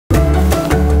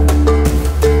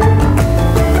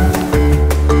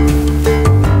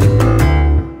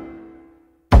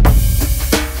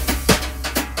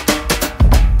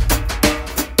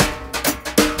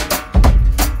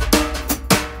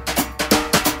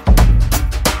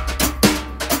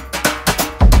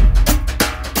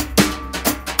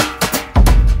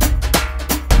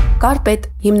Կարպետ,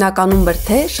 հիմնականում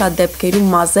բրդե, շատ դեպքերում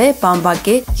մազե,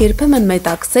 բամբակե, երբեմն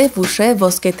մետաքսե, վուշե,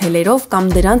 ոսկե թելերով կամ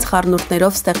դրանց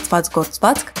խառնուրդներով ստեղծված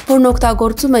գործվածք, որն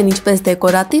օգտագործում են ինչպես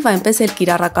դեկորատիվ, այնպես էլ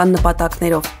կիրառական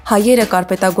նպատակներով։ Հայերը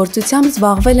կարպետագործությամբ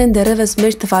զբաղվել են դեռևս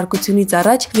մեր թվարկությունից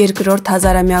առաջ երկրորդ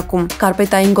հազարամյակում։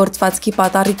 Կարպետային գործվածքի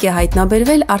պատառիկ է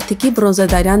հայտնաբերվել Արթիկի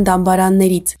բրոնզեդարյան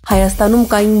դամբարաններից։ Հայաստանում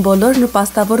կային բոլոր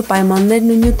նպաստավոր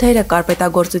պայմաններն ու նյութերը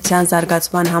կարպետագործության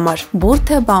զարգացման համար՝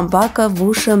 բուրդը, բամբակը,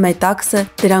 վուշը, մետաքսը,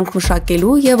 դրանք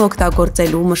մշակելու եւ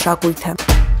օգտագործելու մշակույթը։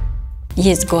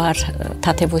 Ես Գոհար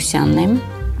Թաթևոսյանն եմ,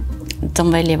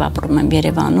 ծնվել եւ ապրում եմ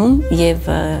Երևանում եւ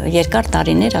երկար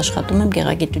տարիներ աշխատում եմ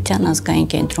Գեղագիտության ազգային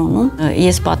կենտրոնում։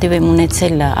 Ես պատիվ եմ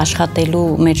ունեցել աշխատելու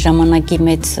մեր ժամանակի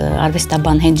մեծ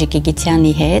արվեստաբան Հենրիկ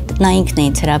Իգիթյանի հետ, նա ինքն է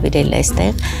ինձ հրավիրել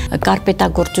այստեղ։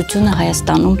 Կարպետագործությունը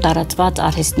Հայաստանում տարածված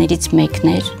արհեստներից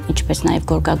մեկն էր, ինչպես նաեւ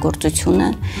գորգագործությունը,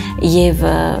 եւ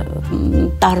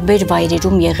տարբեր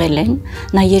վայրերում եղել են։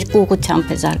 Նա երկու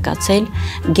ուղղությամբ է զարգացել՝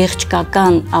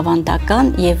 գեղչկական,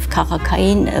 ավանդական եւ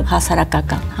քաղաքային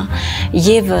հասարակական, հա։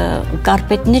 Եվ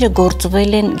կարպետները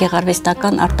գործվել են,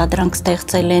 գեղարվեստական արտադրանք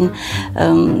ստեղծել են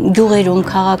գյուղերում,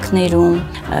 քաղաքներում,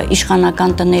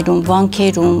 իշխանական տներում,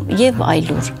 վանքերում եւ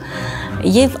այլուր։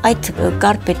 Եվ այդ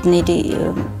կարպետների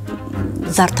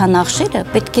զարդանախշերը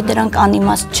պետք է դրանք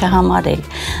անիմաստ չհամարել։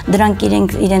 Դրանք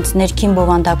իրենց ներքին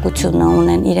բովանդակությունը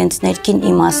ունեն, իրենց ներքին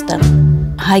իմաստը։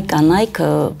 Հայ կանայք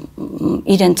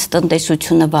իրենց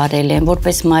տնտեսությունը վարել են,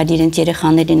 որպես մայր իրենց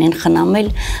երեխաներին են խնամել,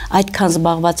 այդքան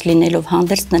զբաղված լինելով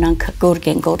հանդերձ նրանք գորգ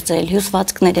են գործել,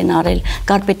 հյուսվածքներ են արել,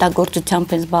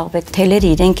 կարպետագործությամբ են զբաղվել,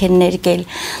 թելերը իրենք են ներկել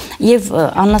եւ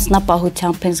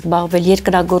անասնապահությամբ են զբաղվել,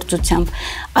 երկրագործությամբ։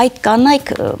 Այդ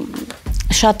կանայք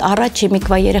շատ առաջ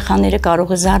եմիկվա երեխաները կարող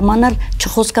է զարմանալ,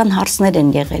 չխոսքան հարցներ են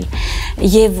եղել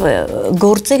եւ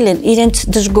գործել են իրենց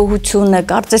դժգոհությունը,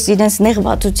 կարծես իրենց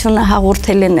նեղվածությունը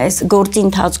հաղորդել են այս գործի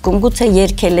ընթացքում, գուցե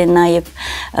երգել են նաեւ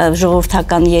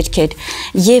ժողովրդական երգեր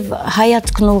եւ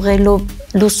հայացքն ուղղելով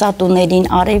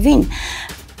լուսատուներին արևին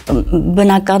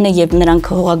բնական է եւ նրանք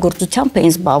հողագործությամբ են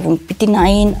զբաղվում, պիտի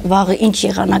նային վաղը ինչ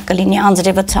եղանակ կլինի,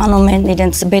 անձրևը ցանում են,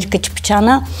 իրենց բերքը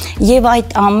չփչանա եւ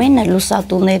այդ ամենը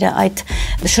լուսատուները, այդ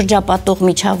շրջապատող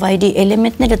միջավայրի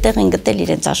էլեմենտները տեղ են գտել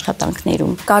իրենց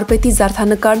աշխատանքներում։ Կարպետի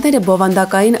զարդանկարները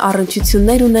բովանդակային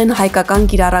առնչություններ ունեն հայկական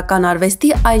կիրառական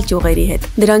արվեստի այլ ճյուղերի հետ։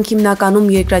 Դրանք հիմնականում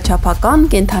երկրաչափական,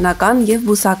 կենդանական եւ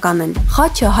բուսական են։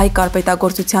 Խաչը հայ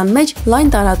կարպետագործության մեջ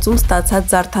լայն տարածում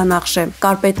ստացած զարդանախշ է։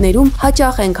 Կարպետներում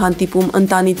հաճախ են հանդիպում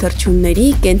ընտանի թռչունների,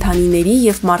 կենդանիների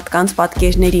եւ մարդկանց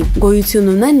պատկերների։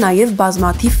 Գոյություն ունեն նաեւ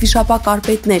բազմաթիվ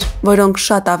վիշապակարպետներ, որոնք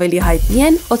շատ ավելի հայտնի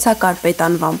են օձակարպետ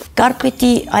անվամբ։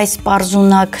 Կարպետի այս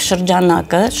պարզունակ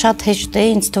շրջանակը շատ հեշտ է,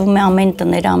 ինձ թվում է ամեն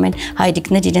տները, ամեն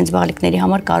հայրիկներ իրենց բալիկների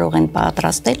համար կարող են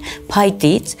պատրաստել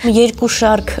փայտից։ Երկու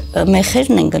շարք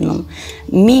մեխերն են գնում,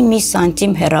 մի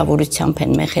սանտիմ հեռավորությամբ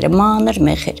են մեխերը, մանր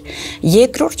մեխեր։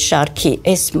 Երկրորդ շարքի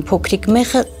այս փոքրիկ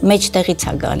մեխը մեջտեղից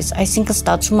է գալիս, այսինքն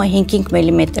ստացվում է 5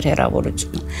 մմ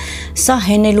հեռավորությունը։ Սա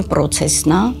հենելու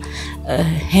պրոցեսն է,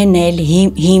 հենել,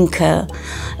 հիմքը,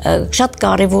 շատ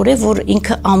կարևոր է, որ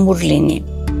ինքը ամուր լինի։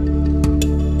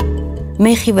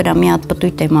 Մեխի վրա մի հատ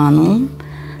պտույտ եմ անում,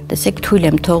 տեսեք թույլ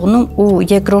եմ թողնում ու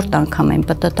երկրորդ անգամ եմ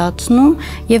պտտացնում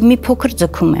եւ մի փոքր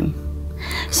ձգում եմ։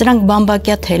 Սրանք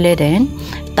բամբակյա թելեր են,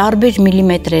 տարբեր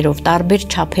միլիմետրերով, տարբեր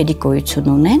չափերի գոյություն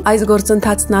ունեն։ Այս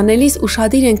գործընթացն անելիս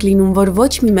ուշադիր ենք լինում, որ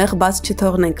ոչ մի մեղ բաց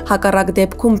չթողնենք։ Հակառակ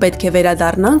դեպքում պետք է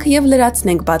վերադառնանք եւ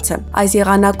լրացնենք բացը։ Այս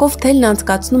եղանակով թելն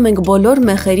անցկացնում ենք բոլոր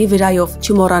մեխերի վրայով,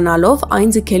 չմոռանալով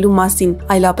այն ձգելու մասին,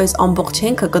 այլապես ամբողջ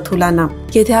հենքը կթուլանա։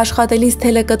 Եթե աշխատելիս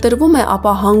թելը կտրվում է,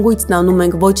 ապա հանգույցն անում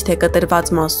ենք ոչ թե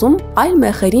կտրված մասում, այլ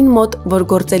մեխերին մոտ, որ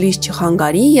գործելիս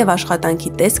չխանգարի եւ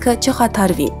աշխատանքի տեսքը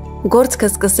չխաթարվի։ Գործքը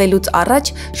սկսելուց առաջ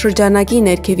շրջանակի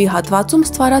ներքևի հատվածում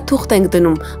ստվարաթուղթ ենք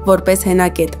դնում, որպես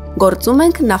հենակետ։ Գործում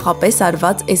ենք նախապես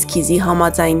արված էսքիզի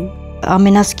համաձայն։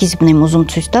 Ամենասկիզբն եմ ուզում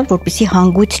ցույց տալ, որպեսզի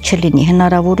հանգույց չլինի,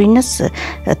 հնարավորինս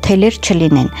թելեր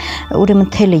չլինեն։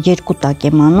 Ուրեմն թելը երկու տակ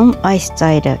եմ անում, այս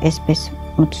ծայրը այսպես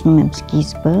մտցնում եմ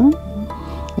սկիզբը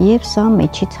եւ սա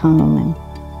մեջից հանում եմ։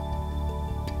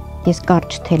 Ես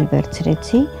կարճ թել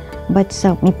վերցրեցի, բայց սա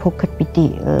մի փոքր պիտի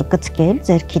կծկել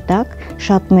ձեռքի տակ,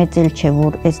 շատ մեծ էլ չէ,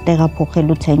 որ այս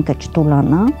տեղափոխելուց ինքը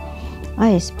չտուլանա,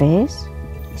 այսպես,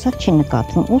 սա չի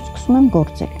նկատվում ու սկսում եմ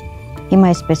գործել։ Հիմա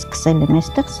այսպես սկսել եմ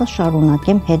այստեղ, սա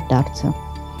շարունակեմ հետ դարձը։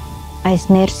 Այս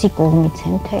ներսի կողմից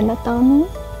եմ թելը տանում,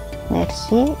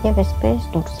 ներսի եւ այսպես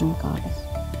դուրս եմ գալիս։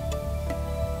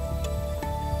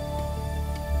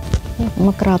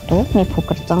 Մկրատով մի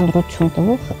փոքր ծանրություն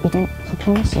տվող իրեն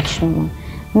խփում ես իջնում։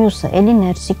 Մյուսը էլի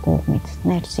ներսի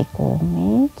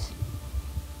կողմից,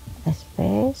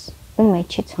 այսպես, ու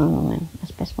մեջից հանում եմ,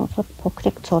 այսպես ոնց որ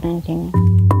փոքրիկ ծորեն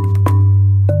լինի։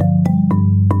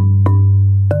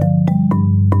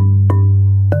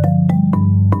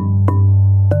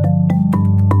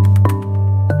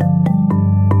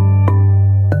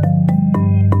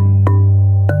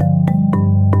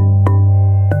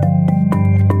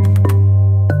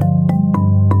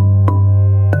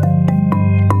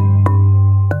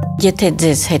 Եթե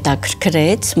ձեզ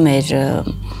հետաքրքրեց մեր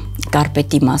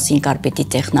կարպետի մասին, կարպետի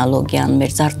տեխնոլոգիան,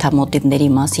 մեր զարդամոտիվների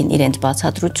մասին իրենց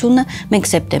բացատրությունը, մենք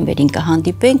սեպտեմբերին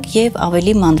կհանդիպենք եւ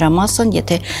ավելի մանրամասն,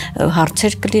 եթե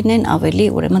հարցեր կլինեն, ավելի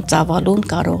ուրեմն ծավալուն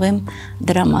կարող եմ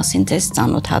դրա մասին ձեզ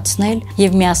ծանոթացնել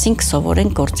եւ միասին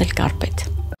կսովորենք գործել կարպետ։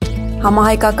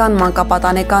 Համահայկական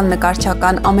մանկապատանեկան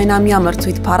նկարչական ամենամյա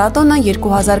մրցույթ-փառատոնը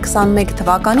 2021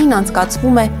 թվականին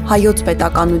անցկացվում է հայոց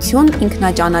պետականություն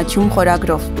ինքնաճանաչում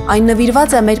խորագրով։ Այն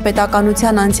նվիրված է մեր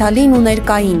պետականության անցյալին ու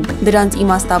ներկային, դրանց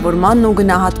իմաստավորմանն ու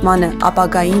գնահատմանը,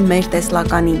 ապագային մեր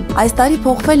տեսլականին։ Այս տարի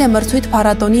փոխվել է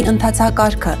մրցույթ-փառատոնի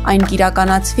ընթացակարգը, այն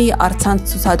կիրականացվի առցանց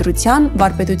ցուցադրության,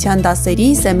 վարպետության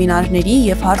դասերի, սեմինարների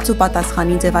եւ հարց ու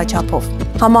պատասխանի ձևաչափով։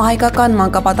 Համահայկական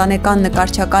մանկապատանեկան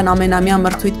նկարչական ամենամյա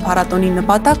մրցույթ-փառատոնի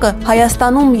նպատակը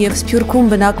Հայաստանում եւ Սփյուռքում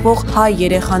բնակվող հայ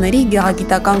երեխաների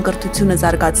գեղագիտական կրթությունը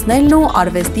զարգացնելն ու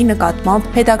արվեստի նկատմամբ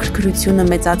հետաքրքրությունը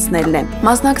մեծացնելն է։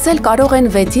 Մասնակցել կարող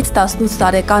են 6-ից 18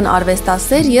 տարեկան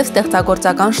արվեստասեր եւ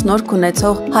ստեղծագործական շնորհք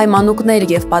ունեցող հայ մանուկներ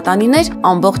եւ պատանիներ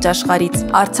ամբողջ աշխարհից։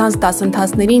 Առցանց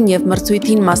դասընթացներին եւ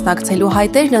մրցույթին մասնակցելու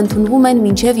հայտերն ընդունվում են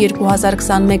մինչեւ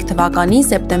 2021 թվականի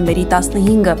սեպտեմբերի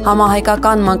 15-ը։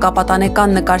 Համահայկական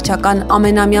մանկապատանեկան նկարչական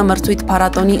ամենամյա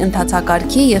մրցույթ-փառատոնի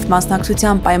ընթացակարգի եւ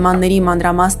մասնակցության պայմանների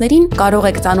մանրամասներին կարող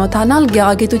եք ծանոթանալ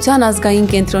Գեղագիտության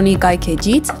ազգային կենտրոնի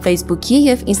կայքէջից, Facebook-ի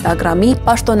եւ Instagram-ի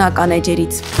պաշտոնական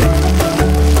էջերից։